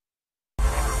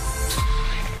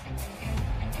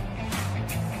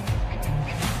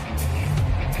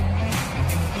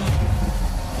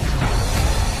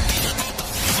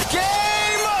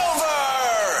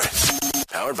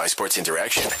Powered by Sports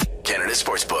Interaction, Canada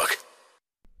Sportsbook.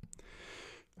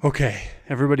 Okay,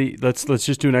 everybody, let's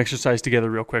just do an exercise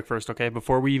together real quick first, okay?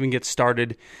 Before we even get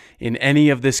started in any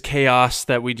of this chaos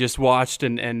that we just watched,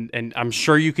 and I'm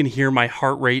sure you can hear my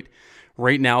heart rate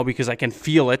right now because I can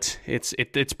feel it.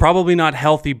 It's probably not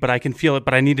healthy, but I can feel it,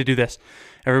 but I need to do this.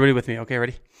 Everybody with me, okay?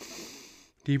 Ready?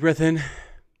 Deep breath in,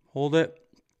 hold it,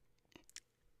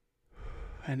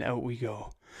 and out we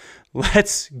go.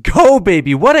 Let's go,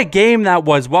 baby. What a game that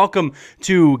was. Welcome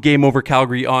to Game Over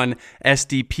Calgary on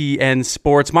SDPN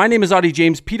Sports. My name is Audie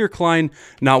James. Peter Klein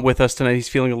not with us tonight. He's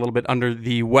feeling a little bit under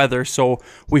the weather, so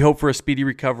we hope for a speedy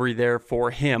recovery there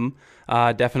for him.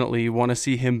 Definitely want to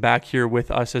see him back here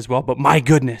with us as well. But my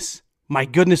goodness,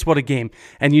 what a game.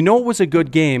 And you know it was a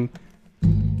good game?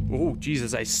 Oh,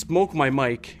 Jesus, I smoke my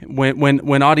mic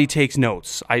when Audie takes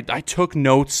notes. I took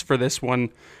notes for this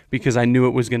one because I knew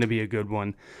it was going to be a good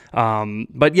one.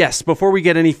 But yes, before we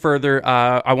get any further,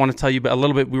 I want to tell you a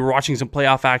little bit. We were watching some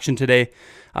playoff action today.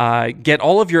 Get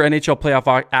all of your NHL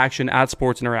playoff action at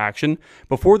Sports Interaction.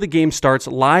 Before the game starts,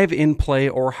 live in play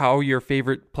or how your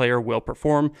favorite player will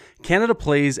perform, Canada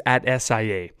plays at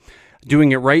SIA.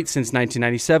 Doing it right since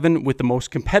 1997 with the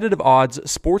most competitive odds,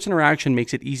 Sports Interaction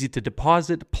makes it easy to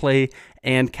deposit, play,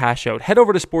 and cash out. Head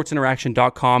over to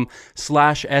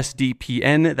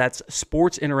sportsinteraction.com/SDPN. That's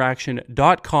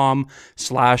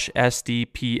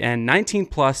sportsinteraction.com/SDPN. 19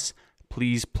 plus,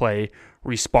 please play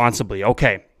responsibly.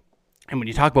 Okay, and when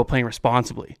you talk about playing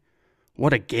responsibly,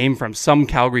 what a game from some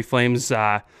Calgary Flames.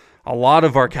 A lot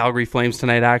of our Calgary Flames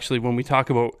tonight, actually, when we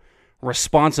talk about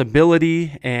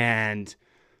responsibility and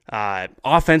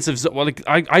offensive. Well,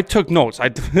 I took notes.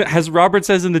 As Robert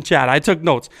says in the chat, I took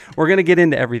notes. We're going to get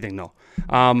into everything, though.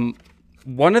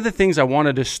 One of the things I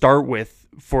wanted to start with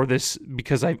for this,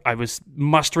 because I was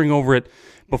mustering over it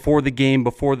before the game,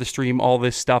 before the stream, all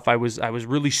this stuff. I was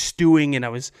really stewing, and I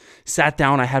was sat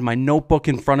down. I had my notebook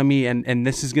in front of me, and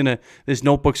this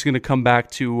notebook's gonna come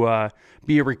back to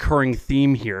be a recurring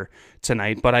theme here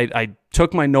tonight. But I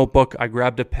took my notebook, I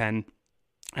grabbed a pen,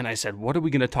 and I said, what are we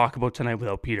going to talk about tonight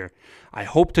without Peter? I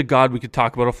hope to God we could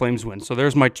talk about a Flames win. So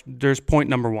there's point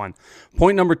number one.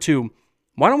 Point number two,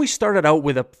 why don't we start it out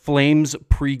with a Flames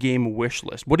pregame wish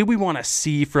list? What do we want to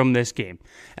see from this game?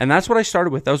 And that's what I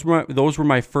started with. Those were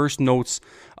my first notes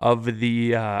of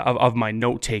the of my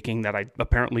note taking that I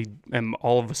apparently am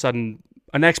all of a sudden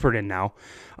an expert in now.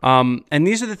 And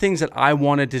these are the things that I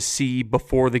wanted to see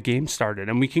before the game started.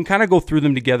 And we can kind of go through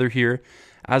them together here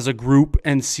as a group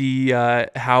and see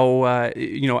how,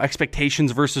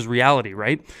 expectations versus reality,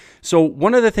 right? So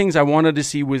one of the things I wanted to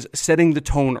see was setting the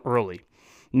tone early.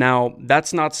 Now,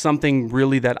 that's not something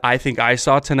really that I think I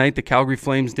saw tonight. The Calgary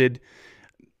Flames did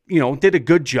a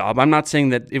good job. I'm not saying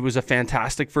that it was a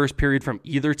fantastic first period from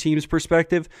either team's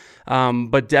perspective,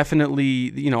 but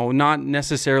definitely, not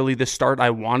necessarily the start I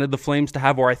wanted the Flames to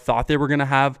have or I thought they were going to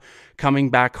have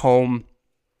coming back home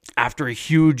after a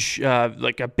huge,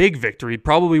 a big victory,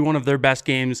 probably one of their best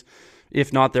games,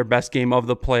 if not their best game of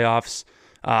the playoffs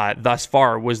thus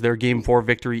far, was their Game 4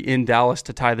 victory in Dallas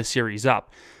to tie the series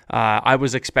up. I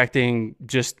was expecting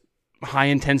just high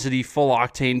intensity, full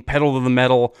octane, pedal to the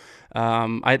metal.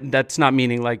 That's not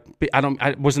meaning I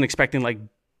wasn't expecting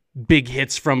big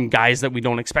hits from guys that we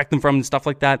don't expect them from and stuff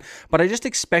like that. But I just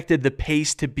expected the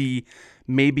pace to be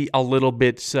maybe a little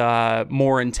bit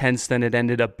more intense than it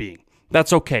ended up being.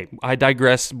 That's okay. I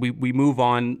digress. We move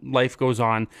on. Life goes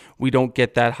on. We don't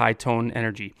get that high tone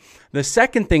energy. The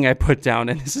second thing I put down,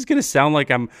 and this is going to sound like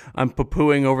I'm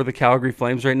poo-pooing over the Calgary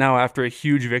Flames right now after a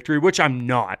huge victory, which I'm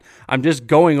not. I'm just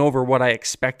going over what I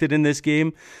expected in this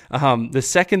game. The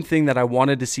second thing that I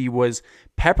wanted to see was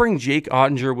peppering Jake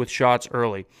Oettinger with shots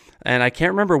early. And I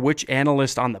can't remember which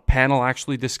analyst on the panel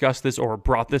actually discussed this or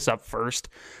brought this up first,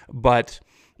 but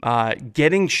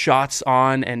getting shots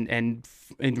on and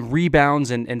rebounds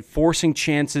and forcing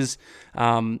chances.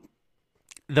 The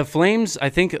Flames, I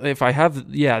think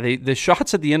the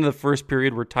shots at the end of the first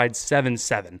period were tied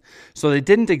 7-7. So they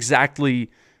didn't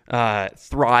exactly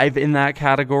thrive in that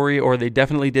category, or they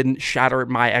definitely didn't shatter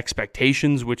my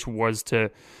expectations, which was to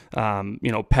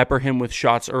pepper him with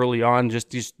shots early on,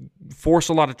 just force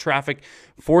a lot of traffic,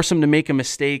 force him to make a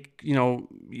mistake. You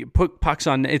put pucks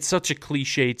on net. It's such a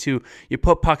cliche too. You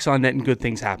put pucks on net and good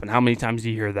things happen. How many times do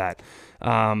you hear that?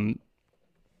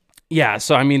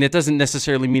 So I mean, it doesn't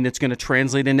necessarily mean it's going to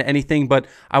translate into anything, but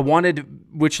I wanted,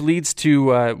 which leads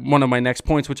to one of my next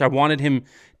points, which I wanted him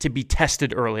to be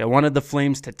tested early. I wanted the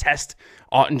Flames to test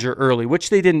Oettinger early, which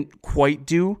they didn't quite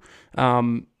do,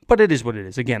 but it is what it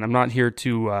is. Again, I'm not here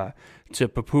to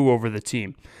poo-poo over the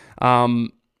team.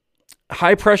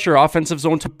 high pressure offensive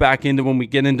zone to back into when we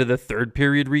get into the third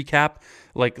period recap.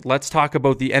 Like, let's talk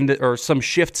about the end or some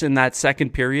shifts in that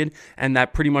second period and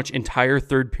that pretty much entire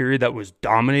third period that was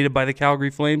dominated by the Calgary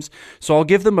Flames. So I'll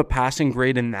give them a passing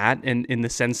grade in that, and in the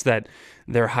sense that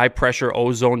their high pressure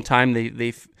O-zone time,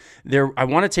 I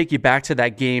want to take you back to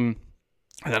that game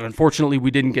that unfortunately we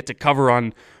didn't get to cover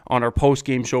on our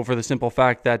post-game show for the simple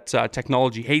fact that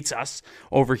technology hates us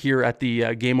over here at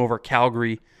the Game Over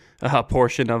Calgary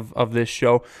portion of this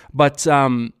show. But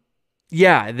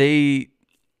yeah,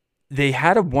 they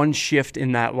had a one shift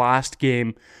in that last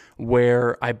game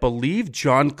where I believe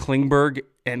John Klingberg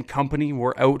and company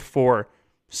were out for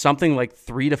something like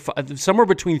somewhere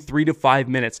between 3 to 5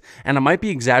 minutes. And I might be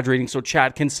exaggerating. So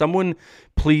chat, can someone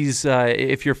please,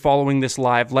 if you're following this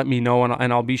live, let me know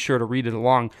and I'll be sure to read it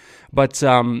along. But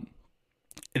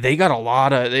they got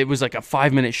it was like a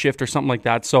 5-minute shift or something like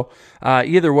that. So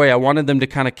either way, I wanted them to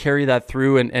kind of carry that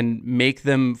through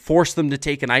and force them to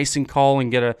take an icing call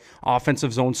and get an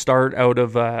offensive zone start out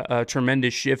of a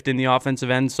tremendous shift in the offensive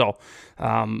end. So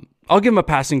I'll give them a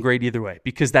passing grade either way,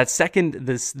 because that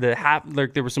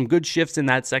there were some good shifts in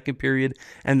that second period,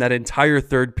 and that entire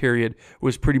third period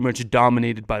was pretty much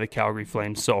dominated by the Calgary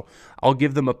Flames. So I'll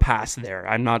give them a pass there.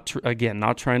 I'm not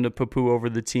trying to poo-poo over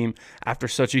the team after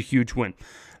such a huge win.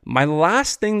 My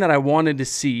last thing that I wanted to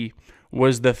see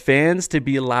was the fans to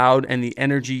be loud and the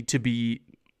energy to be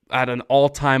at an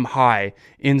all-time high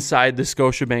inside the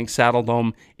Scotiabank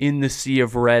Saddledome in the sea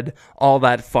of red, all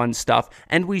that fun stuff.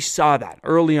 And we saw that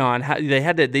early on.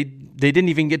 They didn't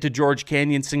even get to George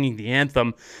Canyon singing the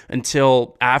anthem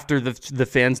until after the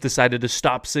fans decided to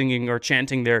stop singing or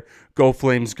chanting their "Go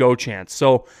Flames, Go" chants.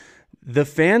 So the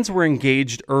fans were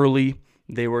engaged early.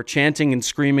 They were chanting and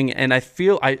screaming, and I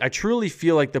truly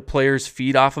feel like the players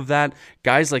feed off of that.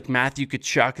 Guys like Matthew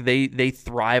Tkachuk, they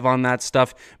thrive on that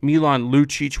stuff. Milan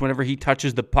Lucic, whenever he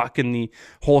touches the puck and the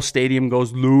whole stadium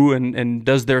goes Lou and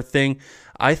does their thing,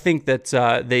 I think that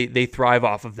they thrive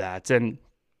off of that. And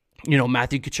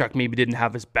Matthew Tkachuk maybe didn't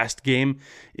have his best game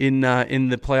in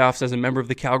the playoffs as a member of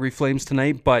the Calgary Flames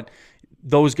tonight, but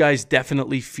those guys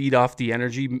definitely feed off the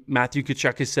energy. Matthew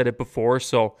Tkachuk has said it before,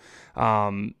 so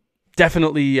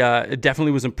definitely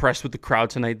was impressed with the crowd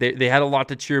tonight. They had a lot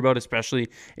to cheer about, especially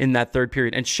in that third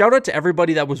period. And shout out to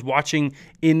everybody that was watching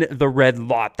in the red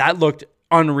lot. That looked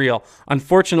unreal.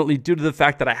 Unfortunately, due to the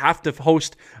fact that I have to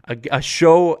host a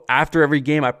show after every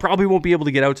game, I probably won't be able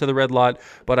to get out to the red lot,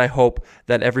 but I hope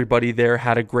that everybody there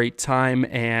had a great time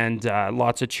and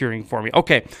lots of cheering for me.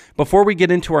 Okay, before we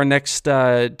get into our next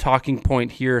talking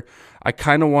point here, I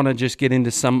kind of want to just get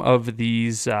into some of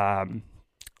these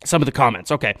some of the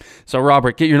comments. Okay, so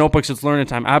Robert, get your notebooks. It's learning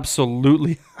time.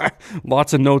 Absolutely.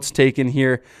 Lots of notes taken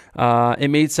here. It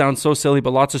may sound so silly,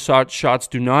 but lots of shots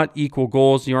do not equal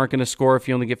goals. You aren't going to score if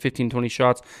you only get 15, 20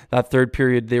 shots. That third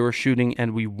period, they were shooting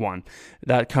and we won.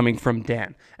 That coming from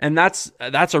Dan. And that's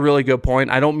a really good point.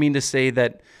 I don't mean to say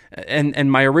that,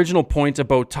 and my original point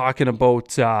about talking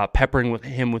about peppering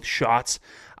him with shots,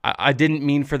 I didn't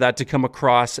mean for that to come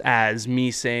across as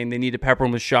me saying they need to pepper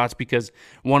him with shots because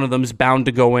one of them's bound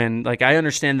to go in. Like, I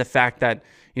understand the fact that,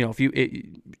 if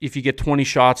you get 20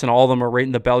 shots and all of them are right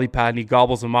in the belly pad and he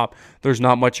gobbles them up, there's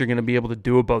not much you're going to be able to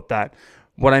do about that.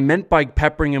 What I meant by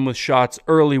peppering him with shots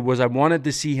early was I wanted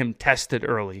to see him tested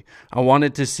early. I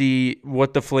wanted to see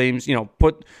what the Flames,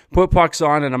 put pucks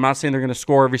on, and I'm not saying they're going to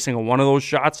score every single one of those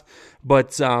shots,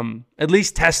 but at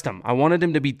least test him. I wanted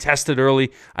him to be tested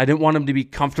early. I didn't want him to be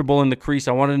comfortable in the crease.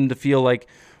 I wanted him to feel like,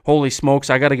 holy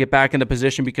smokes, I got to get back into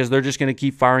position because they're just going to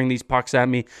keep firing these pucks at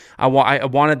me. I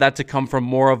wanted that to come from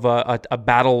more of a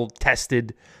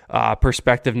battle-tested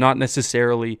perspective, not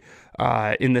necessarily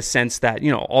in the sense that,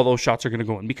 all those shots are going to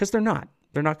go in, because they're not.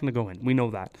 They're not going to go in. We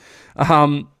know that.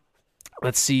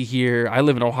 Let's see here. I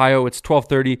live in Ohio. It's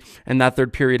 12:30, and that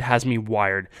third period has me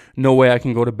wired. No way I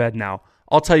can go to bed now.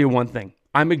 I'll tell you one thing.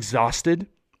 I'm exhausted.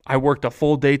 I worked a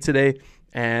full day today,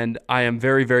 and I am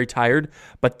very, very tired.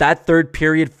 But that third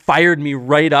period fired me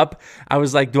right up. I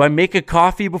was like, do I make a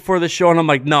coffee before the show? And I'm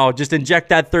like, no, just inject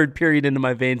that third period into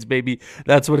my veins, baby.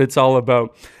 That's what it's all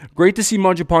about. Great to see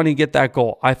Mangiapane get that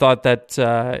goal. I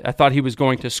thought he was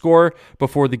going to score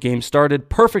before the game started.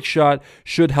 Perfect shot.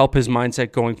 Should help his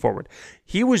mindset going forward.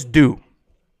 He was due.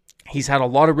 He's had a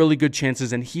lot of really good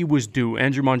chances, and he was due.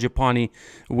 Andrew Mangiapane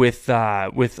with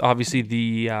obviously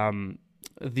the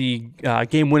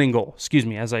game-winning goal,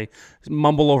 as I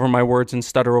mumble over my words and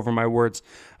stutter over my words.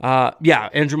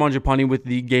 Andrew Mangiapane with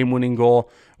the game-winning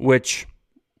goal, which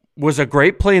was a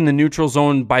great play in the neutral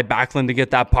zone by Backlund to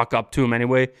get that puck up to him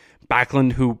anyway.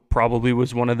 Backlund, who probably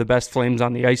was one of the best Flames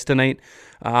on the ice tonight.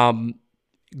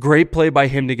 Great play by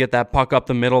him to get that puck up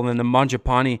the middle, and then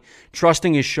Mangiapane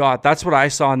trusting his shot. That's what I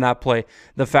saw in that play.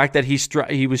 The fact that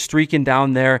he was streaking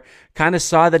down there, kind of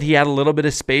saw that he had a little bit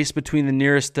of space between the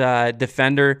nearest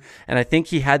defender, and I think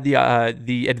he had the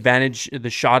advantage, the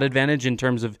shot advantage in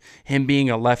terms of him being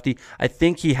a lefty. I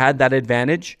think he had that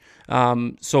advantage.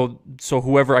 So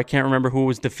whoever, I can't remember who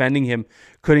was defending him,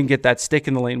 couldn't get that stick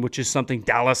in the lane, which is something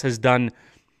Dallas has done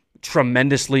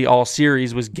tremendously all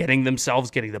series, was getting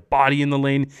the body in the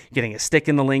lane, getting a stick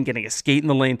in the lane, getting a skate in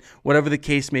the lane, whatever the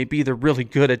case may be. They're really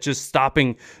good at just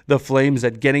stopping the Flames,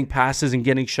 at getting passes and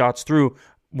getting shots through.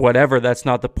 Whatever, that's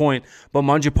not the point. But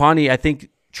Mangiapane, I think,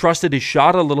 trusted his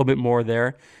shot a little bit more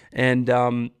there, and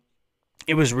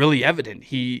it was really evident.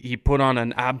 He put on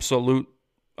an absolute,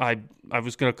 I'm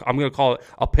gonna call it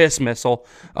a piss missile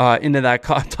into that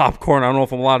top corner. I don't know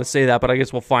if I'm allowed to say that, but I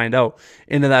guess we'll find out.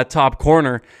 Into that top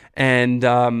corner, and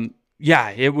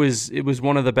it was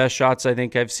one of the best shots I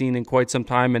think I've seen in quite some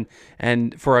time.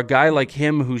 And for a guy like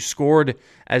him who scored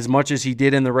as much as he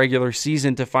did in the regular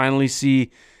season, to finally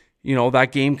see,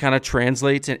 that game kind of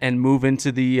translates and move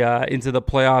into the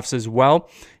playoffs as well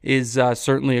is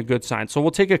certainly a good sign. So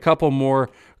we'll take a couple more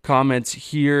comments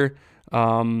here.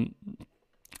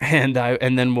 And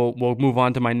then we'll move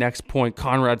on to my next point.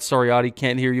 Conrad Soriati,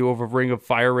 can't hear you over Ring of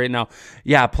Fire right now.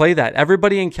 Yeah, play that.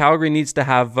 Everybody in Calgary needs to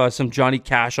have some Johnny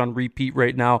Cash on repeat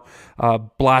right now.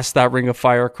 Blast that Ring of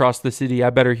Fire across the city.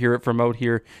 I better hear it from out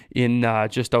here in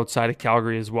just outside of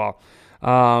Calgary as well.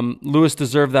 Lewis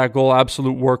deserved that goal.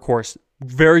 Absolute workhorse.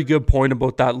 Very good point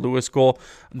about that Lewis goal.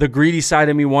 The greedy side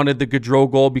of me wanted the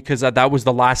Gaudreau goal because that was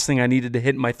the last thing I needed to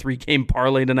hit in my 3-game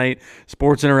parlay tonight.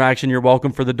 Sports Interaction, you're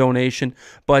welcome for the donation.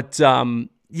 But had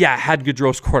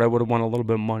Gaudreau scored, I would have won a little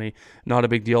bit of money. Not a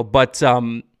big deal. But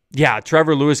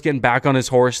Trevor Lewis getting back on his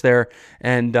horse there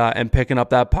and picking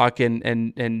up that puck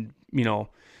and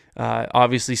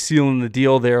obviously sealing the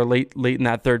deal there late in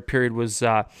that third period was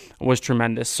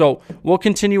tremendous. So we'll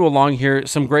continue along here.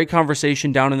 Some great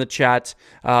conversation down in the chat.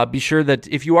 Be sure that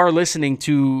if you're listening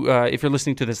to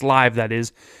this live, that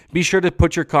is, be sure to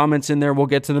put your comments in there. We'll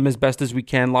get to them as best as we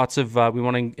can. Lots of we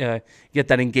want to get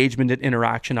that engagement and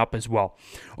interaction up as well.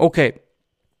 Okay,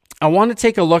 I want to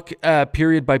take a look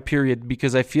period by period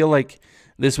because I feel like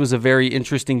this was a very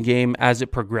interesting game as it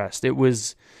progressed. It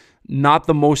was not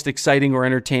the most exciting or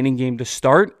entertaining game to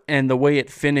start, and the way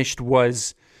it finished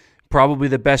was probably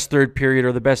the best third period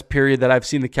or the best period that I've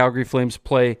seen the Calgary Flames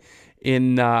play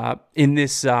in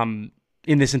this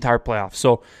entire playoff.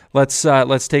 So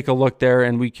let's take a look there,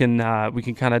 and we can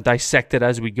kind of dissect it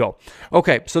as we go.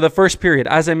 Okay, so the first period,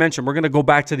 as I mentioned, we're going to go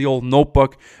back to the old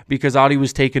notebook because Audie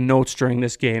was taking notes during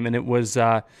this game, and it was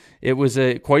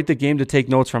quite the game to take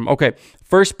notes from. Okay,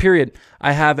 first period,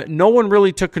 I have no one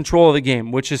really took control of the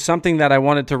game, which is something that I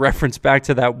wanted to reference back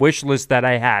to that wish list that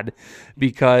I had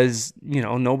because,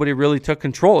 nobody really took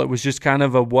control. It was just kind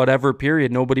of a whatever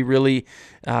period. Nobody really,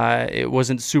 it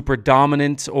wasn't super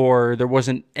dominant, or there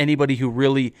wasn't anybody who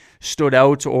really stood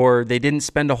out, or they didn't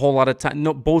spend a whole lot of time.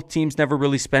 No, both teams never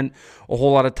really spent a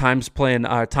whole lot of time playing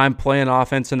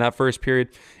offense in that first period.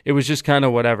 It was just kind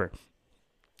of whatever.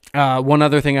 One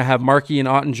other thing I have, Markey and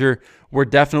Ottinger were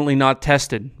definitely not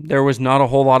tested. There was not a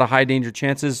whole lot of high danger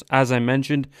chances, as I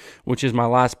mentioned, which is my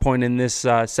last point in this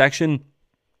section.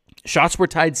 Shots were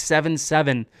tied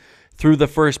 7-7 through the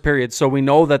first period. So we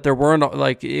know that there weren't,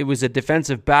 it was a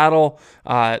defensive battle.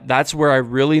 That's where I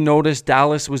really noticed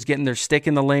Dallas was getting their stick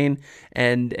in the lane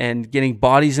and getting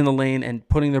bodies in the lane and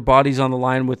putting their bodies on the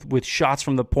line with shots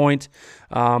from the point.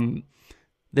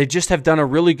 They just have done a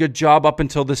really good job up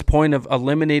until this point of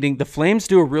eliminating. The Flames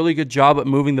do a really good job at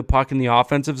moving the puck in the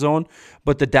offensive zone,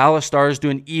 but the Dallas Stars do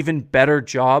an even better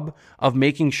job of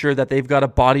making sure that they've got a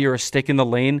body or a stick in the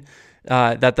lane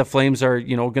that the Flames are,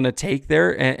 going to take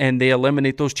there, and they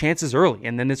eliminate those chances early,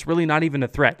 and then it's really not even a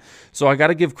threat. So I got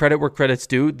to give credit where credit's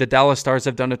due. The Dallas Stars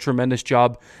have done a tremendous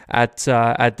job at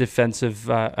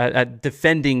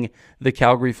defending the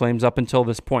Calgary Flames up until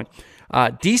this point.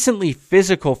 Decently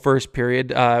physical first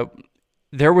period.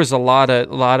 There was a lot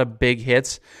of big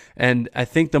hits, and I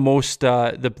think the most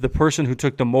the person who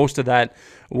took the most of that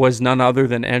was none other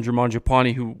than Andrew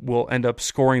Mangiapane, who will end up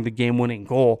scoring the game-winning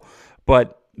goal.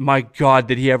 But my God,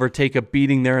 did he ever take a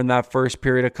beating there in that first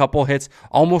period? A couple hits,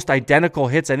 almost identical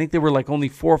hits. I think they were like only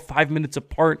 4 or 5 minutes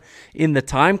apart in the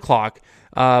time clock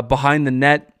behind the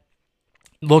net.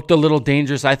 Looked a little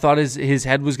dangerous. I thought his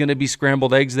head was going to be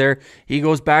scrambled eggs there. He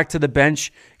goes back to the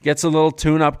bench, gets a little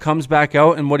tune-up, comes back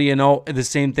out, and what do you know? The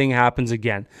same thing happens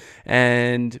again.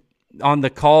 And on the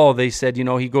call, they said,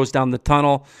 he goes down the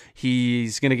tunnel.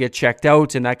 He's going to get checked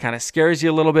out, and that kind of scares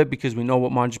you a little bit because we know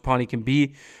what Mangiapane can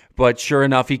be. But sure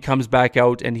enough, he comes back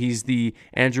out, and he's the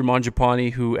Andrew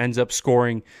Mangiapane who ends up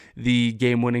scoring the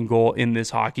game-winning goal in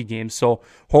this hockey game. So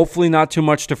hopefully not too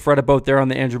much to fret about there on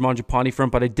the Andrew Mangiapane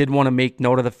front, but I did want to make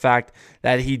note of the fact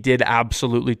that he did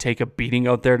absolutely take a beating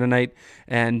out there tonight,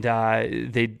 and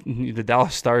the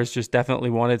Dallas Stars just definitely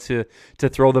wanted to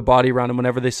throw the body around him.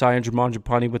 Whenever they saw Andrew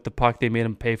Mangiapane with the puck, they made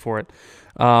him pay for it.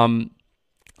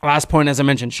 Last point, as I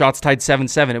mentioned, shots tied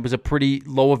 7-7. It was a pretty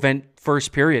low-event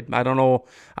first period. I don't know.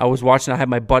 I had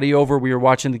my buddy over. We were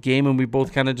watching the game, and we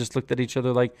both kind of just looked at each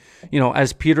other like,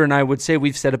 as Peter and I would say,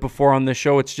 we've said it before on the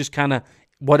show, it's just kind of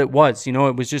what it was. It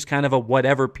was just kind of a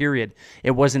whatever period.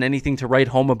 It wasn't anything to write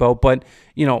home about, but,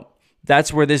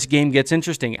 that's where this game gets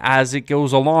interesting. As it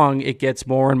goes along, it gets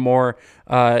more and more.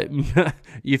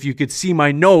 If you could see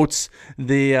my notes,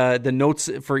 the notes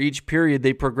for each period,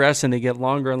 they progress and they get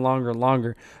longer and longer and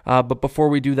longer. But before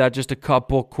we do that, just a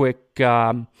couple quick.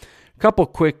 Let's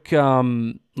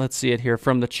see it here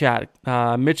from the chat.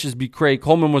 Mitch's B. Craig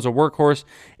Coleman was a workhorse.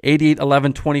 88,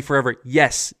 11, 20 forever.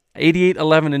 Yes, 88,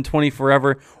 11, and 20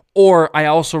 forever. Or I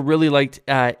also really liked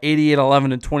 88,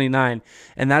 11, and 29.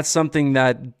 And that's something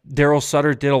that Daryl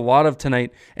Sutter did a lot of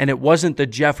tonight. And it wasn't the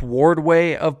Jeff Ward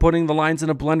way of putting the lines in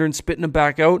a blender and spitting them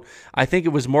back out. I think it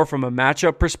was more from a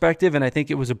matchup perspective. And I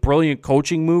think it was a brilliant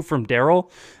coaching move from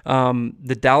Daryl.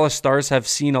 The Dallas Stars have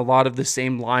seen a lot of the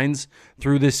same lines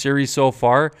through this series so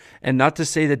far. And not to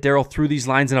say that Daryl threw these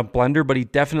lines in a blender, but he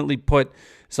definitely put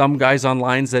some guys on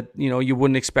lines that you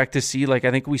wouldn't expect to see. Like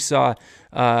I think we saw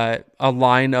a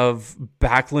line of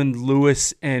Backlund,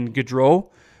 Lewis, and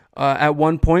Gaudreau at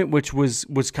one point, which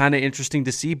was kind of interesting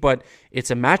to see. But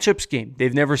it's a matchups game.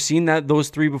 They've never seen those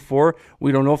three before.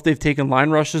 We don't know if they've taken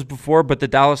line rushes before, but the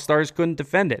Dallas Stars couldn't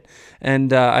defend it.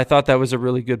 And I thought that was a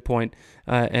really good point.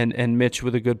 And Mitch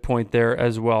with a good point there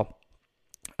as well.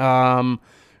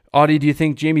 Audie, do you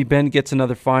think Jamie Benn gets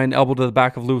another fine? Elbow to the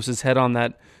back of Lewis's head on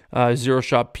that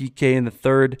zero-shot PK in the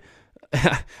third.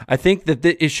 I think that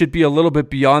it should be a little bit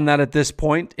beyond that at this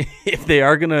point. If they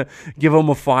are going to give him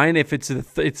a fine, if it's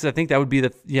I think that would be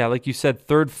like you said,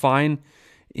 third fine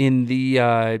in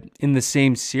the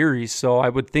same series. So I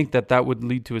would think that would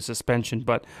lead to a suspension,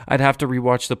 but I'd have to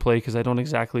rewatch the play because I don't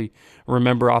exactly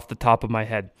remember off the top of my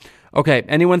head. Okay,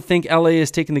 anyone think LA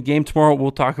is taking the game tomorrow?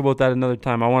 We'll talk about that another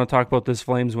time. I want to talk about this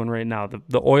Flames one right now.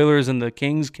 The Oilers and the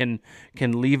Kings can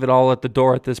leave it all at the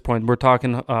door at this point. We're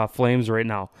talking Flames right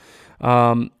now.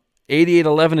 88,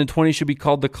 11, and 20 should be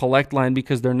called the collect line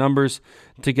because their numbers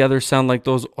together sound like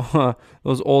those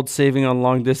old saving on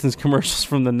long distance commercials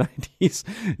from the 90s.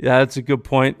 Yeah, that's a good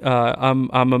point. I'm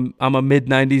a mid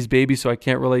 90s baby, so I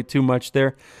can't relate too much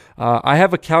there. I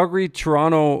have a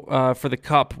Calgary-Toronto for the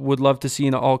Cup. Would love to see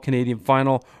an all-Canadian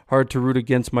final. Hard to root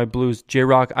against my Blues.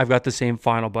 J-Rock, I've got the same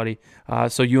final, buddy.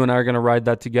 So you and I are going to ride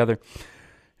that together.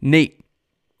 Nate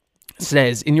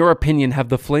says, in your opinion, have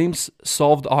the Flames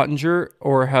solved Ottinger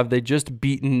or have they just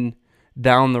beaten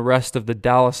down the rest of the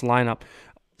Dallas lineup?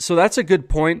 So that's a good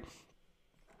point,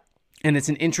 and it's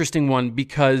an interesting one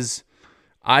because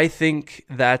I think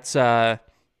that that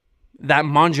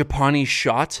Mangiapane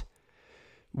shot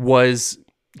was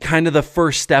kind of the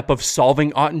first step of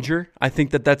solving Ottinger. I think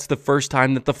that's the first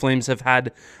time that the Flames have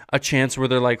had a chance where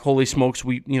they're like, holy smokes,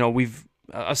 we've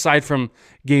aside from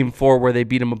Game 4 where they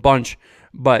beat him a bunch,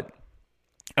 but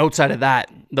outside of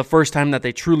that, the first time that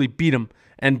they truly beat him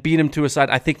to a side,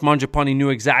 I think Mangiapane knew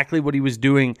exactly what he was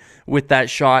doing with that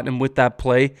shot and with that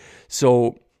play.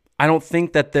 So I don't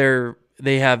think that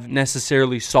they have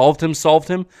necessarily solved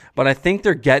him, but I think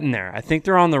they're getting there. I think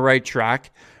they're on the right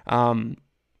track.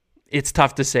 It's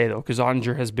tough to say, though, because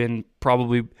Ottinger has been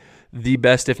probably the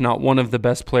best, if not one of the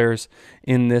best players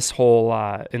in this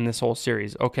whole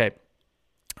series. Okay.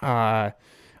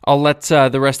 I'll let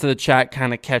the rest of the chat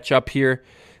kind of catch up here,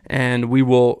 and we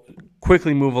will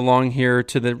quickly move along here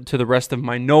to the rest of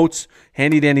my notes.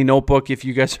 Handy dandy notebook. If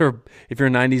you're a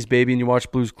 90s baby and you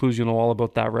watch Blue's Clues, you know all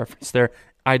about that reference there.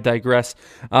 I digress.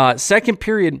 Second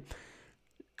period,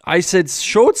 I said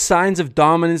showed signs of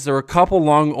dominance. There were a couple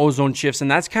long ozone shifts, and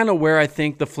that's kind of where I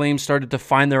think the Flames started to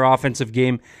find their offensive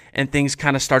game, and things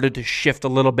kind of started to shift a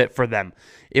little bit for them.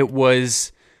 It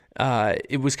was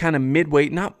kind of midway,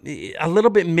 not a little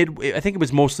bit midway. I think it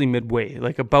was mostly midway,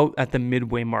 like about at the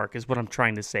midway mark is what I'm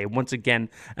trying to say. Once again,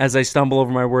 as I stumble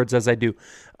over my words as I do,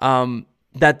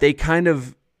 that they kind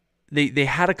of they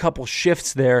had a couple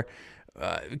shifts there.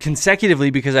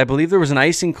 Consecutively, because I believe there was an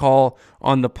icing call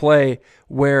on the play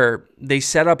where they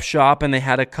set up shop and they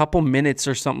had a couple minutes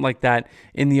or something like that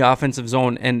in the offensive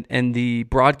zone, and the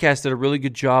broadcast did a really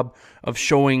good job of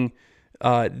showing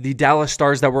the Dallas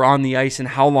Stars that were on the ice and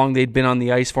how long they'd been on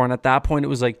the ice for. And at that point, it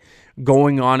was like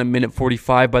going on a minute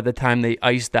 45 by the time they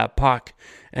iced that puck.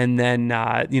 And then,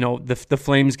 the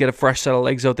Flames get a fresh set of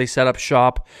legs out. They set up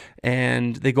shop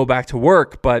and they go back to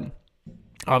work. But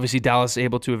obviously, Dallas is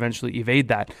able to eventually evade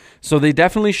that. So they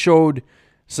definitely showed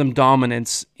some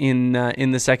dominance in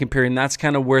the second period. And that's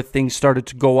kind of where things started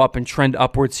to go up and trend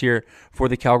upwards here for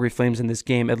the Calgary Flames in this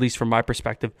game, at least from my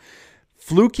perspective.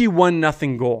 Fluky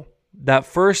 1-0 goal. That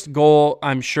first goal,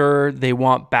 I'm sure they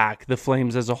want back, the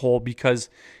Flames as a whole, because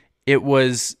it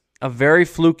was a very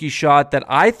fluky shot that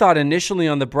I thought initially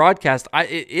on the broadcast,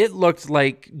 it looked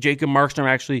like Jacob Markstrom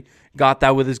actually got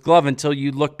that with his glove until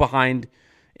you look behind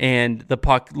and the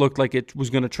puck looked like it was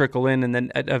going to trickle in, and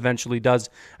then it eventually does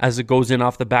as it goes in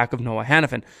off the back of Noah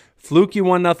Hanifin. Fluky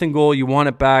 1-0 goal, you want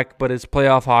it back, but it's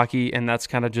playoff hockey, and that's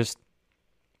kind of just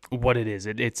what it is.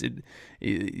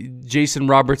 Jason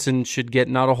Robertson should get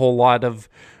not a whole lot of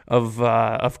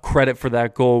credit for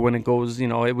that goal when it goes,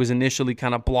 it was initially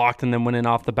kind of blocked and then went in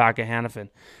off the back of Hanifin.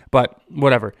 But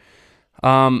whatever.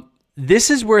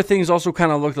 This is where things also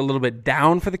kind of looked a little bit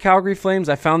down for the Calgary Flames.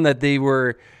 I found that they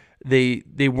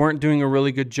weren't doing a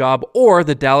really good job, or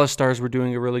the Dallas Stars were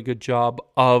doing a really good job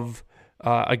of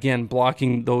again,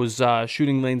 blocking those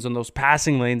shooting lanes and those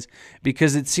passing lanes,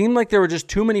 because it seemed like there were just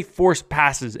too many forced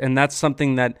passes, and that's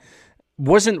something that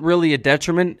wasn't really a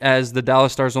detriment, as the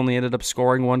Dallas Stars only ended up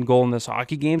scoring one goal in this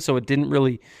hockey game, so it didn't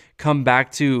really come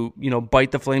back to,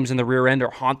 bite the Flames in the rear end or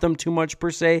haunt them too much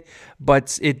per se,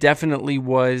 but it definitely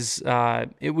was,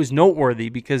 it was noteworthy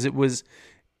because it was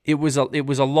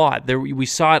a lot. We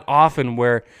saw it often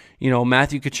where,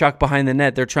 Matthew Tkachuk behind the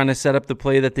net, they're trying to set up the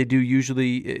play that they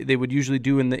would usually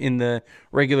do in the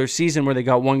regular season, where they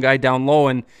got one guy down low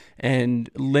and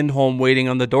Lindholm waiting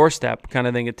on the doorstep kind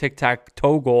of thing, a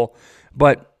tic-tac-toe goal.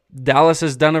 But Dallas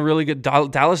has done a really good.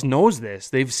 Dallas knows this.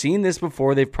 They've seen this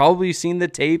before. They've probably seen the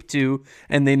tape too,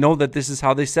 and they know that this is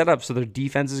how they set up. So their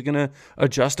defense is going to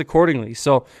adjust accordingly.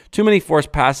 So too many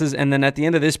forced passes, and then at the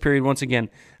end of this period, once again,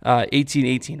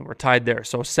 18-18. We're tied there.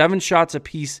 So 7 shots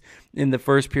apiece in the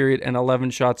first period and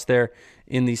 11 shots there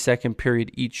in the second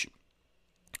period each.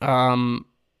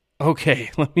 Okay,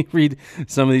 let me read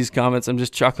some of these comments. I'm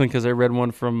just chuckling because I read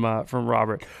one from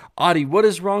Robert. Audie, what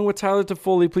is wrong with Tyler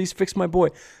Toffoli? Please fix my boy.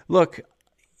 Look,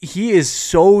 he is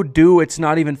so due, it's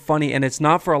not even funny, and it's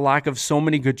not for a lack of so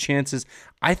many good chances.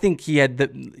 I think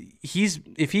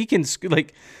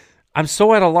I'm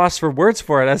so at a loss for words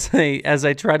for it as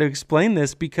I try to explain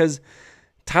this, because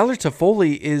Tyler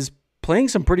Toffoli is playing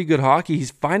some pretty good hockey. He's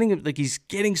finding, he's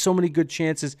getting so many good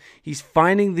chances. He's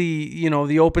finding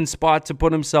the open spot to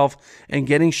put himself and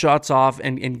getting shots off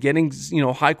and getting,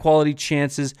 high quality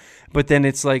chances. But then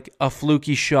it's like a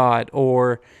fluky shot,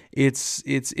 or it's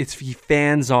he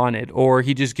fans on it, or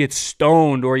he just gets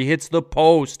stoned, or he hits the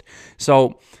post.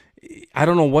 So I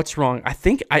don't know what's wrong. I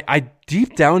think I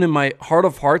deep down in my heart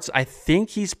of hearts, I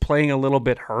think he's playing a little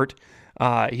bit hurt.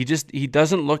 He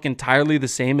doesn't look entirely the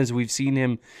same as we've seen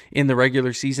him in the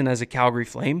regular season as a Calgary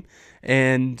Flame.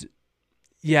 And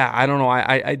yeah, I don't know.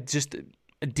 I just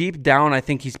deep down, I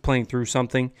think he's playing through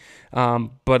something.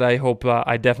 But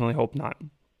I definitely hope not.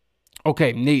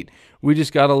 Okay, Nate, we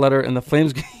just got a letter and the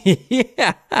Flames.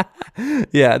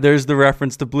 Yeah, there's the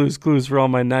reference to Blue's Clues for all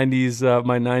my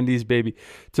 90s baby.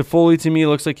 Toffoli, to me,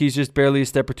 looks like he's just barely a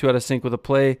step or two out of sync with a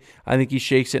play. I think he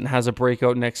shakes it and has a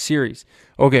breakout next series.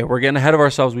 Okay, we're getting ahead of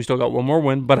ourselves. We still got one more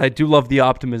win, but I do love the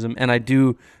optimism, and I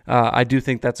do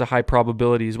think that's a high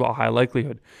probability as well, high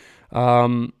likelihood.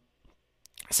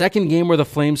 Second game where the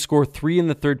Flames score 3 in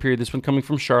the third period. This one coming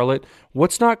from Charlotte.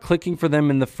 What's not clicking for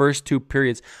them in the first 2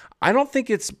 periods? I don't think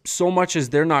it's so much as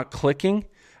they're not clicking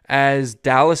as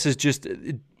Dallas is just...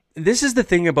 This is the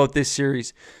thing about this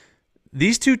series.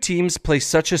 These two teams play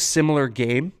such a similar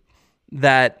game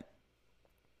that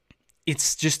it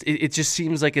just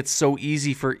seems like it's so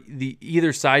easy for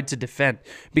either side to defend.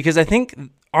 Because I think,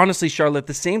 honestly, Charlotte,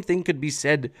 the same thing could be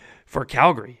said for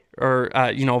Calgary, or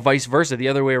vice versa, the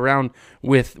other way around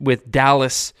with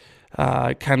Dallas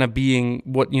kind of being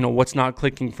what's not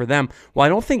clicking for them. Well, I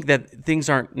don't think that things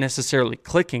aren't necessarily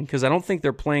clicking, because I don't think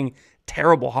they're playing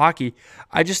terrible hockey.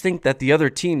 I just think that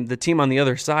the team on the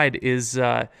other side is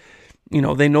they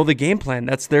know the game plan.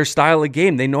 That's their style of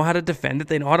game. They know how to defend it.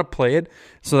 They know how to play it.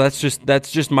 So that's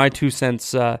just my 2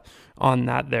 cents on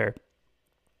that there.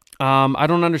 I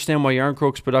don't understand why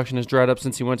Yarncroke's production has dried up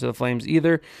since he went to the Flames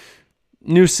either.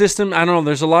 New system, I don't know.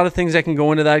 There's a lot of things that can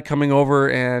go into that, coming over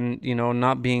and,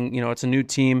 not being, it's a new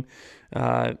team.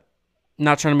 Not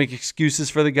trying to make excuses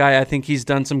for the guy. I think he's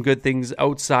done some good things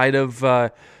outside of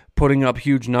putting up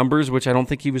huge numbers, which I don't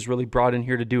think he was really brought in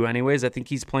here to do anyways. I think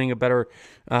he's playing a better,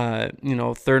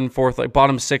 third and fourth, like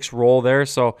bottom six role there.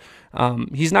 So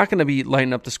he's not going to be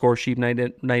lighting up the score sheet night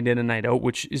in and night out,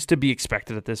 which is to be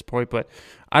expected at this point. But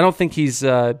I don't think he's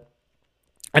I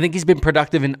think he's been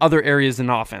productive in other areas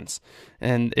in offense,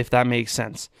 and if that makes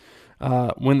sense.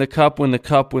 Win the cup,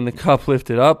 lift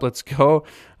it up. Let's go.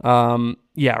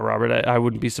 Yeah, Robert, I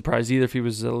wouldn't be surprised either if he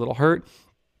was a little hurt.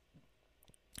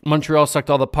 Montreal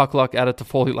sucked all the puck luck out of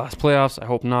Toffoli last playoffs. I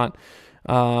hope not.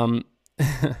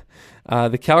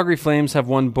 The Calgary Flames have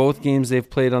won both games they've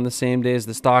played on the same day as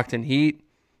the Stockton Heat.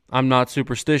 I'm not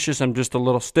superstitious. I'm just a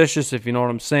little stitious, if you know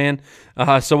what I'm saying.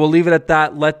 So we'll leave it at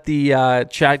that. Let the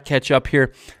chat catch up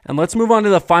here. And let's move on to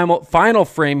the final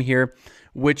frame here,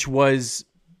 which was,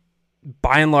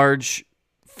 by and large,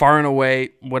 far and away,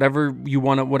 whatever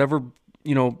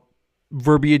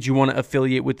verbiage you want to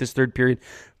affiliate with this third period,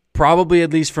 probably,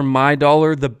 at least from my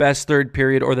dollar, the best third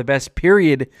period, or the best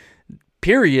period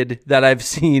that I've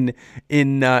seen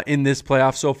in this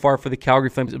playoff so far for the Calgary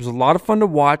Flames. It was a lot of fun to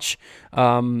watch.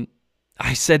 I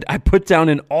put down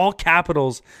in all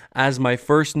capitals as my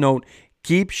first note,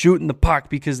 keep shooting the puck,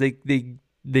 because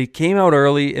they came out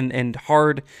early and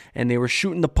hard, and they were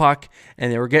shooting the puck,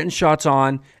 and they were getting shots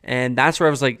on, and that's where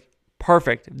I was like,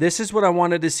 perfect. This is what I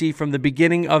wanted to see from the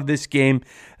beginning of this game.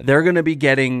 They're going to be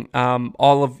getting they're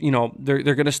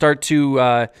going to start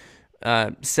to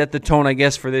set the tone, I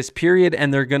guess, for this period,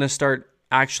 and they're going to start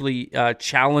actually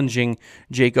challenging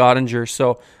Jake Oettinger.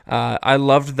 So I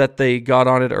loved that they got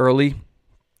on it early,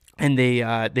 and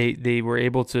they were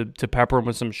able to pepper him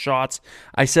with some shots.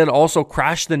 I said also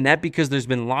crash the net, because there's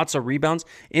been lots of rebounds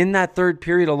in that third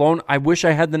period alone. I wish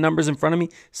I had the numbers in front of me.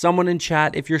 Someone in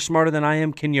chat, if you're smarter than I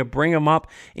am, can you bring them up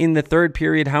in the third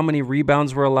period? How many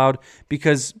rebounds were allowed?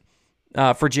 Because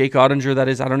for Jake Oettinger, that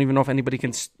is, I don't even know if anybody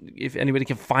can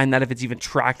find that, if it's even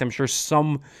tracked. I'm sure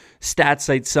some stat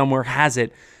site somewhere has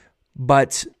it,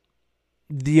 but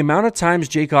the amount of times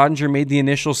Jake Oettinger made the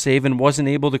initial save and wasn't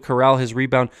able to corral his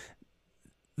rebound,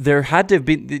 there had to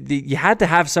be, you had to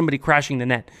have somebody crashing the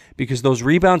net, because those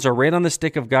rebounds are right on the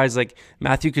stick of guys like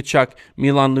Matthew Tkachuk,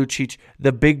 Milan Lucic,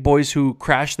 the big boys who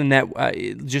crash the net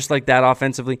just like that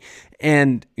offensively.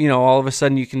 And, all of a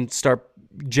sudden you can start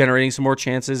generating some more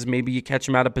chances. Maybe you catch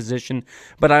him out of position.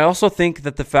 But I also think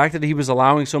that the fact that he was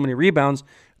allowing so many rebounds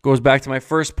goes back to my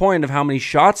first point of how many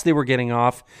shots they were getting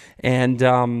off, and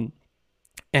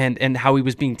how he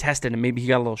was being tested, and maybe he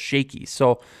got a little shaky.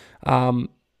 So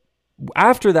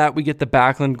after that, we get the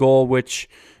Backlund goal, which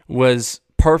was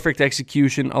perfect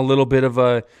execution, a little bit of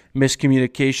a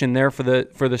miscommunication there for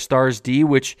the Stars D,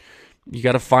 which you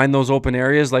got to find those open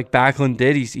areas like Backlund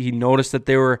did. He noticed that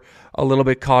they were a little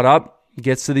bit caught up,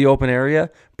 gets to the open area,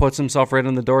 puts himself right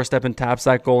on the doorstep, and taps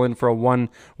that goal in for a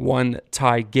 1-1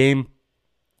 tie game.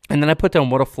 And then I put down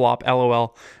what a flop,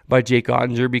 LOL, by Jake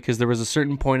Oettinger, because there was a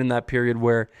certain point in that period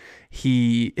where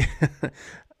I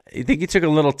think he took a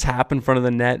little tap in front of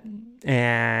the net,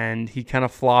 and he kind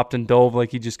of flopped and dove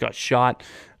like he just got shot.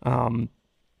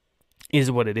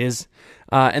 Is what it is.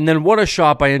 And then what a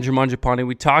shot by Andrew Mangiapane.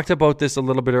 We talked about this a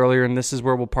little bit earlier, and this is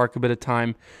where we'll park a bit of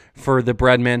time for the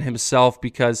Breadman himself,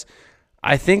 because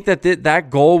I think that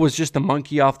goal was just a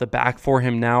monkey off the back for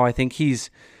him now. I think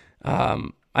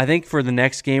I think for the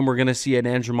next game, we're going to see an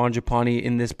Andrew Mangiapane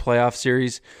in this playoff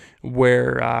series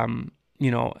where,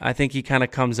 I think he kind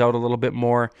of comes out a little bit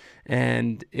more,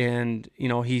 and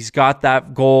he's got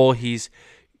that goal. He's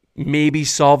maybe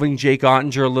solving Jake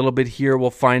Oettinger a little bit here. We'll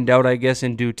find out, I guess,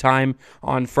 in due time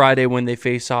on Friday when they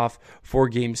face off for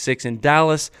Game 6 in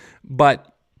Dallas. But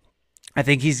I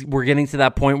think we're getting to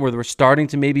that point where we're starting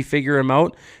to maybe figure him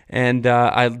out, and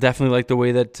I definitely like the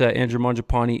way that Andrew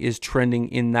Mangiapane is trending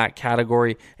in that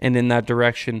category and in that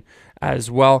direction as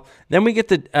well. Then we get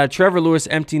the Trevor Lewis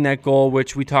empty net goal,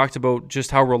 which we talked about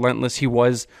just how relentless he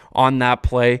was on that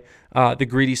play. The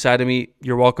greedy side of me,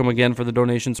 you're welcome again for the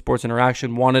donation sports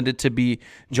interaction, wanted it to be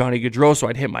Johnny Gaudreau, so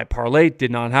I'd hit my parlay.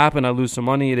 Did not happen. I lose some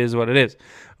money. It is what it is.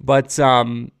 But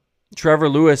Trevor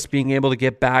Lewis being able to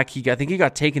get back, I think he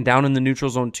got taken down in the neutral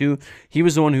zone too. He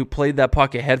was the one who played that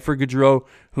puck ahead for Gaudreau,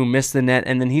 who missed the net,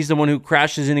 and then he's the one who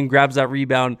crashes in and grabs that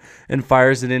rebound and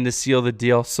fires it in to seal the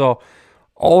deal. So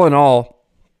all in all,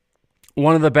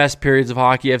 one of the best periods of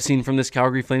hockey I've seen from this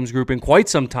Calgary Flames group in quite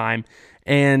some time.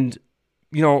 And,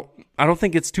 I don't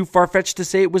think it's too far-fetched to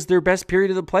say it was their best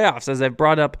period of the playoffs, as I've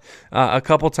brought up a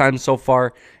couple times so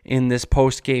far in this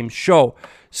post-game show.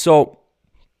 So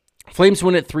Flames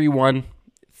win at 3-1,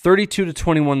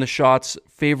 32-21 the shots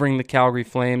favoring the Calgary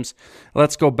Flames.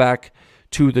 Let's go back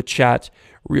to the chat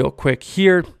real quick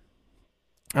here.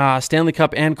 Stanley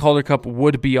Cup and Calder Cup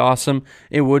would be awesome.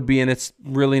 It would be, and it's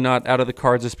really not out of the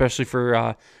cards, especially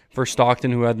for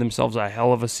Stockton, who had themselves a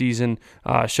hell of a season.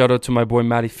 Shout out to my boy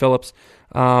Matty Phillips.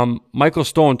 Michael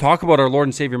Stone, talk about our Lord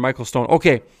and Savior Michael Stone.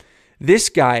 Okay, this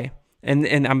guy,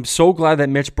 and I'm so glad that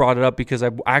Mitch brought it up because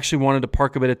I actually wanted to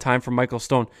park a bit of time for Michael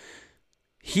Stone.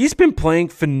 He's been playing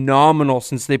phenomenal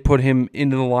since they put him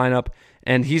into the lineup,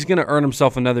 and he's going to earn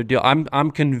himself another deal.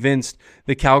 I'm convinced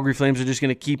the Calgary Flames are just going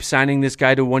to keep signing this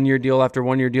guy to 1 year deal after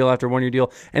 1 year deal after 1 year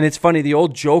deal. And it's funny, the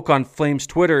old joke on Flames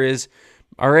Twitter is,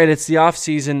 all right, it's the off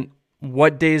season.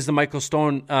 What day is the Michael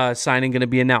Stone signing going to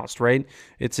be announced, right?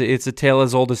 It's a tale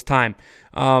as old as time.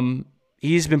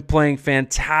 He's been playing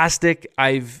fantastic.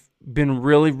 I've been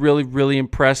really, really, really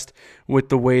impressed with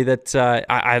the way that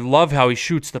I love how he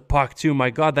shoots the puck too.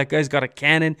 My God, that guy's got a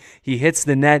cannon. He hits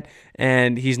the net,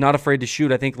 and he's not afraid to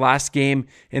shoot. I think last game,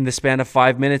 in the span of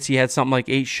 5 minutes, he had something like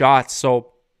 8 shots.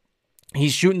 So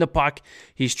he's shooting the puck.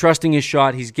 He's trusting his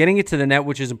shot. He's getting it to the net,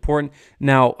 which is important.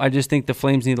 Now, I just think the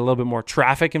Flames need a little bit more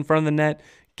traffic in front of the net.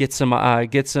 Get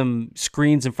some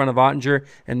screens in front of Ottinger,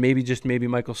 and maybe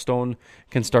Michael Stone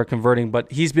can start converting.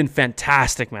 But he's been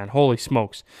fantastic, man. Holy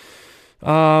smokes.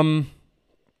 Thoughts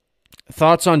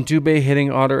on Dubé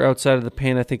hitting Otter outside of the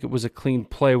paint? I think it was a clean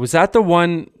play. Was that the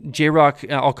one, J-Rock?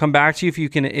 I'll come back to you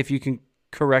if you can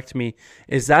correct me.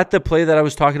 Is that the play that I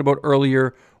was talking about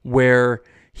earlier where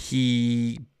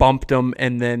he bumped him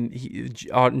and then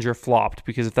Ottinger flopped?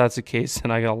 Because if that's the case,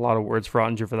 then I got a lot of words for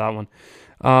Ottinger for that one.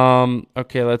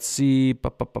 Okay, let's see.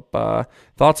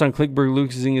 Thoughts on Klingberg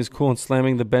losing his cool and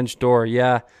slamming the bench door?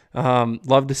 Yeah,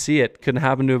 love to see it. Couldn't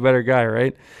happen to a better guy,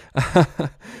 right?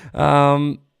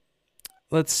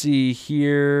 Let's see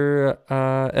here.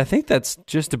 I think that's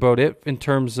just about it in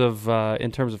terms of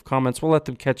comments. We'll let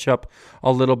them catch up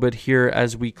a little bit here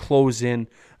as we close in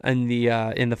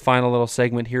the final little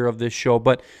segment here of this show.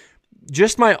 But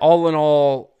just my all in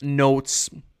all notes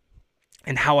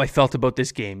and how I felt about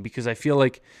this game, because I feel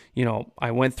like,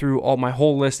 I went through my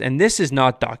whole list, and this is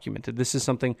not documented. This is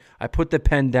something I put the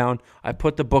pen down, I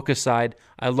put the book aside,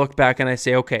 I look back and I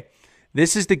say, okay,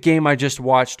 this is the game I just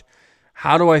watched.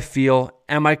 How do I feel?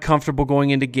 Am I comfortable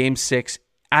going into Game 6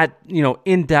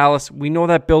 in Dallas? We know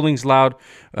that building's loud.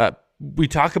 We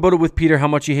talk about it with Peter, how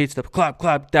much he hates the clap,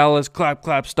 clap, Dallas, clap,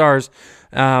 clap, Stars.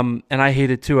 And I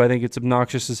hate it too. I think it's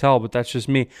obnoxious as hell, but that's just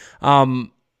me.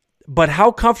 But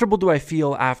how comfortable do I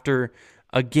feel after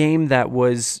a game that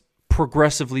was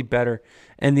progressively better?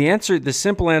 And the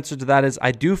simple answer to that is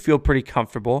I do feel pretty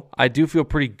comfortable. I do feel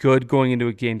pretty good going into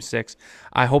a Game 6.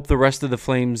 I hope the rest of the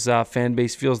Flames fan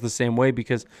base feels the same way,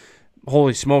 because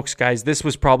holy smokes, guys, this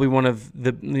was probably one of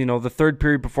the third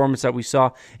period performance that we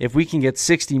saw. If we can get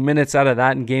 60 minutes out of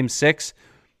that in Game 6,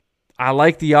 I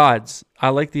like the odds.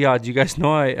 You guys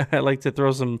know I like to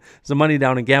throw some money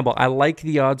down and gamble. I like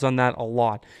the odds on that a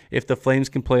lot. If the Flames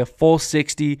can play a full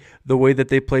 60 the way that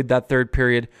they played that third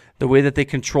period, the way that they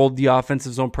controlled the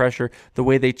offensive zone pressure, the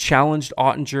way they challenged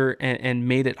Ottinger and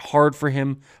made it hard for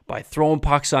him by throwing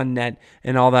pucks on net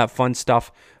and all that fun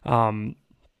stuff, I'm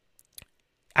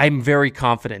very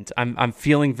confident. I'm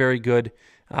feeling very good.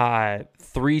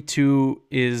 3-2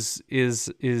 is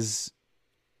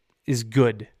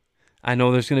good. I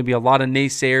know there's going to be a lot of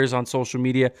naysayers on social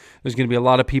media. There's going to be a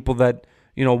lot of people that,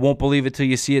 won't believe it till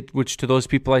you see it, which to those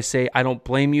people I say, I don't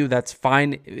blame you. That's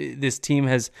fine. This team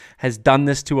has done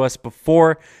this to us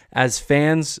before. As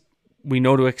fans, we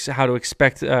know how to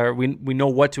expect, we know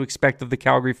what to expect of the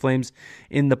Calgary Flames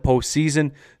in the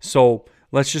postseason. So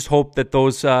let's just hope that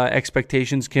those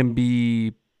expectations can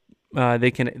be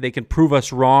they can prove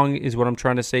us wrong, is what I'm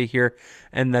trying to say here,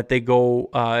 and that they go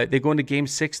into Game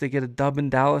 6, they get a dub in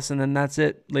Dallas, and then that's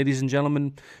it, ladies and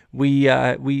gentlemen. We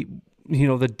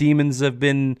the demons have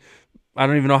been, I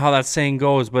don't even know how that saying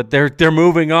goes, but they're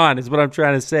moving on, is what I'm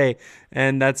trying to say.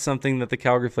 And that's something that the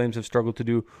Calgary Flames have struggled to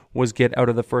do, was get out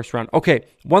of the first round. Okay,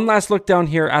 one last look down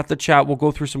here at the chat. We'll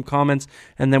go through some comments,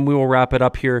 and then we will wrap it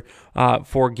up here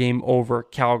for Game Over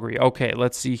Calgary. Okay,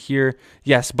 let's see here.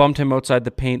 Yes, bumped him outside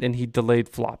the paint, and he delayed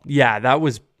flop. Yeah, that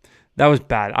was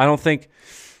bad. I don't think...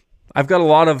 I've got a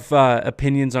lot of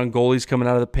opinions on goalies coming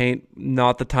out of the paint.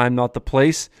 Not the time, not the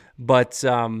place, but...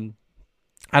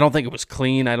 I don't think it was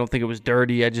clean. I don't think it was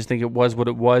dirty. I just think it was what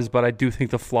it was, but I do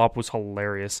think the flop was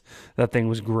hilarious. That thing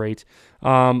was great.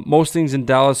 Most things in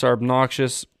Dallas are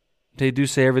obnoxious. They do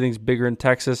say everything's bigger in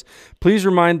Texas. Please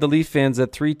remind the Leaf fans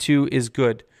that 3-2 is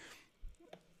good.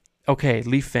 Okay,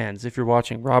 Leaf fans, if you're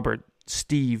watching, Robert,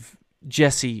 Steve,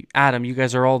 Jesse, Adam, you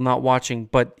guys are all not watching,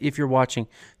 but if you're watching,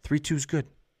 3-2 is good.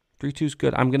 3-2 is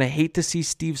good. I'm going to hate to see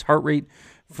Steve's heart rate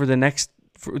for the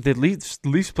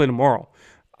Leafs play tomorrow.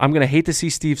 I'm going to hate to see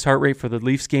Steve's heart rate for the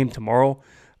Leafs game tomorrow.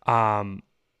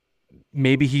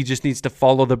 Maybe he just needs to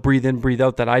follow the breathe in, breathe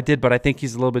out that I did, but I think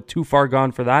he's a little bit too far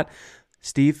gone for that.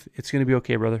 Steve, it's going to be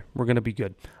okay, brother. We're going to be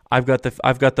good. I've got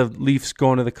the Leafs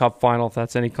going to the Cup final, if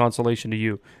that's any consolation to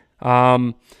you.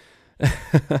 I'm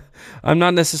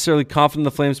not necessarily confident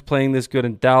the Flames playing this good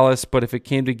in Dallas, but if it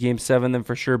came to Game 7, then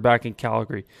for sure back in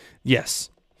Calgary. Yes.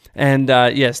 And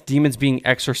yes, demons being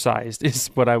exorcised is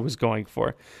what I was going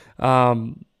for.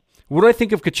 What do I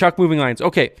think of Tkachuk moving lines?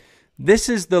 Okay, this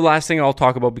is the last thing I'll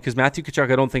talk about because Matthew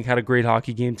Tkachuk, I don't think, had a great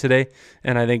hockey game today.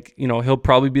 And I think, he'll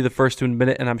probably be the first to admit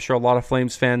it, and I'm sure a lot of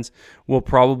Flames fans will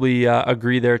probably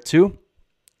agree there too.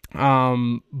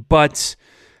 But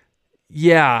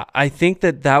yeah, I think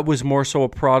that was more so a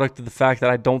product of the fact that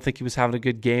I don't think he was having a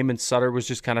good game, and Sutter was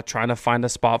just kind of trying to find a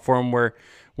spot for him where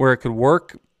it could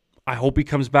work. I hope he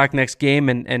comes back next game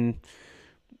and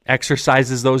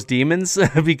exercises those demons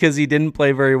because he didn't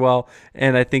play very well,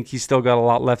 and I think he's still got a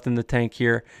lot left in the tank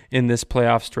here in this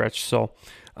playoff stretch. So,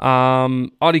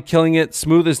 Audie killing it,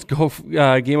 smoothest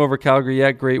game over Calgary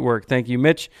yet. Great work, thank you,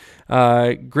 Mitch.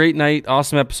 Great night,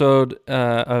 awesome episode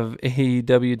of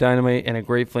AEW Dynamite, and a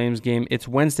great Flames game. It's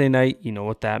Wednesday night, you know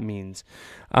what that means.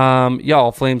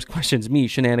 Y'all, Flames questions, me,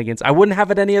 shenanigans. I wouldn't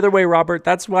have it any other way, Robert.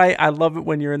 That's why I love it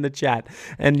when you're in the chat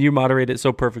and you moderate it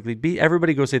so perfectly.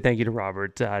 Everybody go say thank you to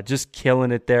Robert. Just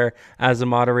killing it there as a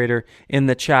moderator in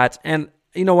the chat. And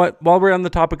you know what? While we're on the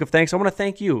topic of thanks, I want to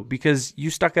thank you because you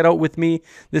stuck it out with me.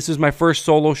 This is my first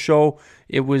solo show.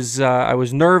 It was I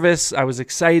was nervous. I was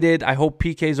excited. I hope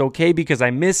PK's okay because I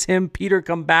miss him. Peter,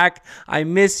 come back. I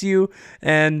miss you.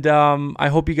 And I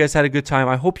hope you guys had a good time.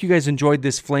 I hope you guys enjoyed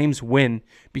this Flames win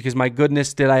because my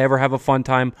goodness, did I ever have a fun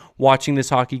time watching this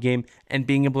hockey game and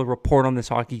being able to report on this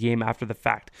hockey game after the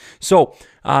fact. So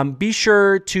be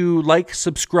sure to like,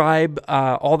 subscribe,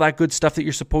 all that good stuff that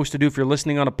you're supposed to do. If you're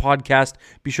listening on a podcast,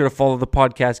 be sure to follow the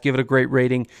podcast. Give it a great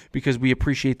rating because we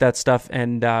appreciate that stuff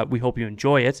and we hope you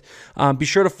enjoy it. Be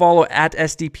sure to follow at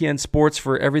SDPN Sports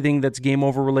for everything that's Game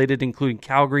Over related, including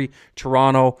Calgary,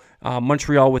 Toronto,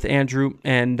 Montreal with Andrew,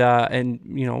 and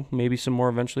maybe some more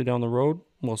eventually down the road.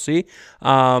 We'll see.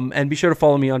 And be sure to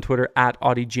follow me on Twitter at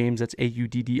Audie James. That's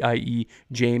AUDDIE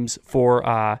James for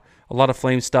a lot of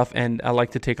Flame stuff, and I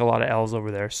like to take a lot of L's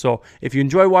over there. So if you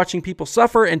enjoy watching people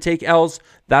suffer and take L's,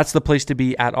 that's the place to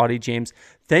be at Audie James.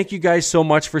 Thank you guys so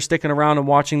much for sticking around and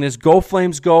watching this. Go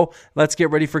Flames, go. Let's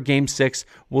get ready for Game 6.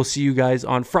 We'll see you guys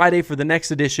on Friday for the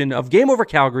next edition of Game Over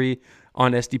Calgary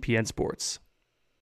on SDPN Sports.